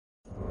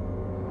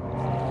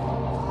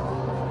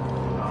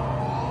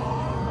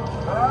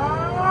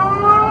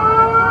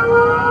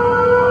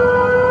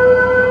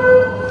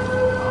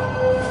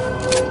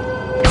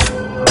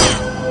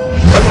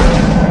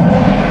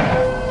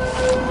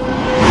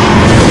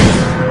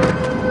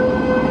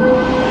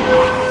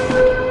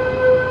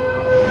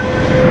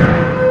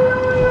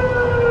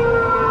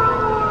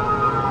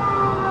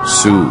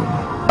Soon,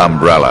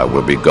 Umbrella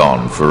will be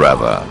gone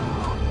forever.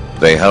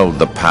 They held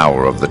the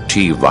power of the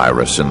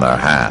T-virus in their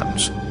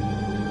hands,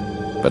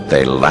 but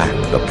they lack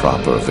the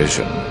proper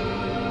vision.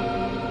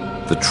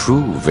 The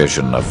true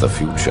vision of the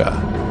future.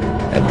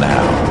 And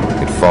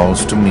now, it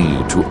falls to me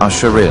to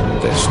usher in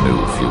this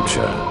new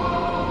future.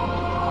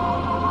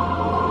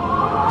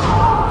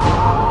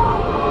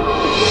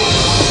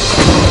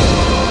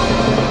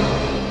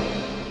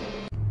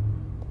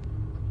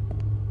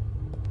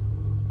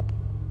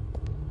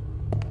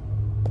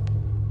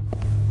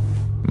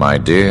 My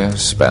dear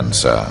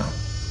Spencer,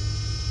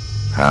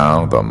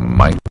 how the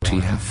mighty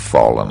have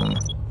fallen.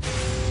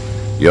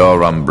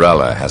 Your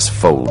umbrella has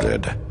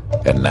folded,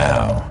 and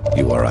now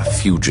you are a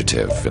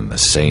fugitive in the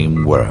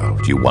same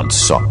world you once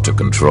sought to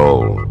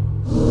control.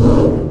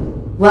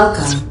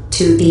 Welcome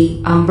to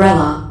the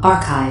Umbrella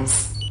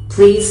Archives.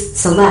 Please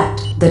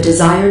select the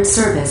desired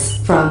service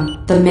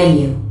from the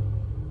menu.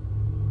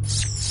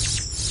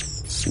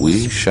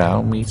 We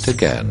shall meet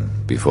again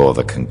before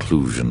the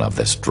conclusion of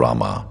this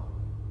drama.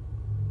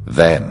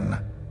 Then,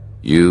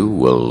 you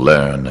will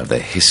learn of the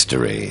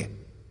history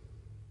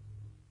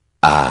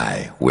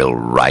I will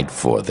write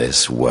for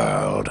this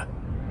world.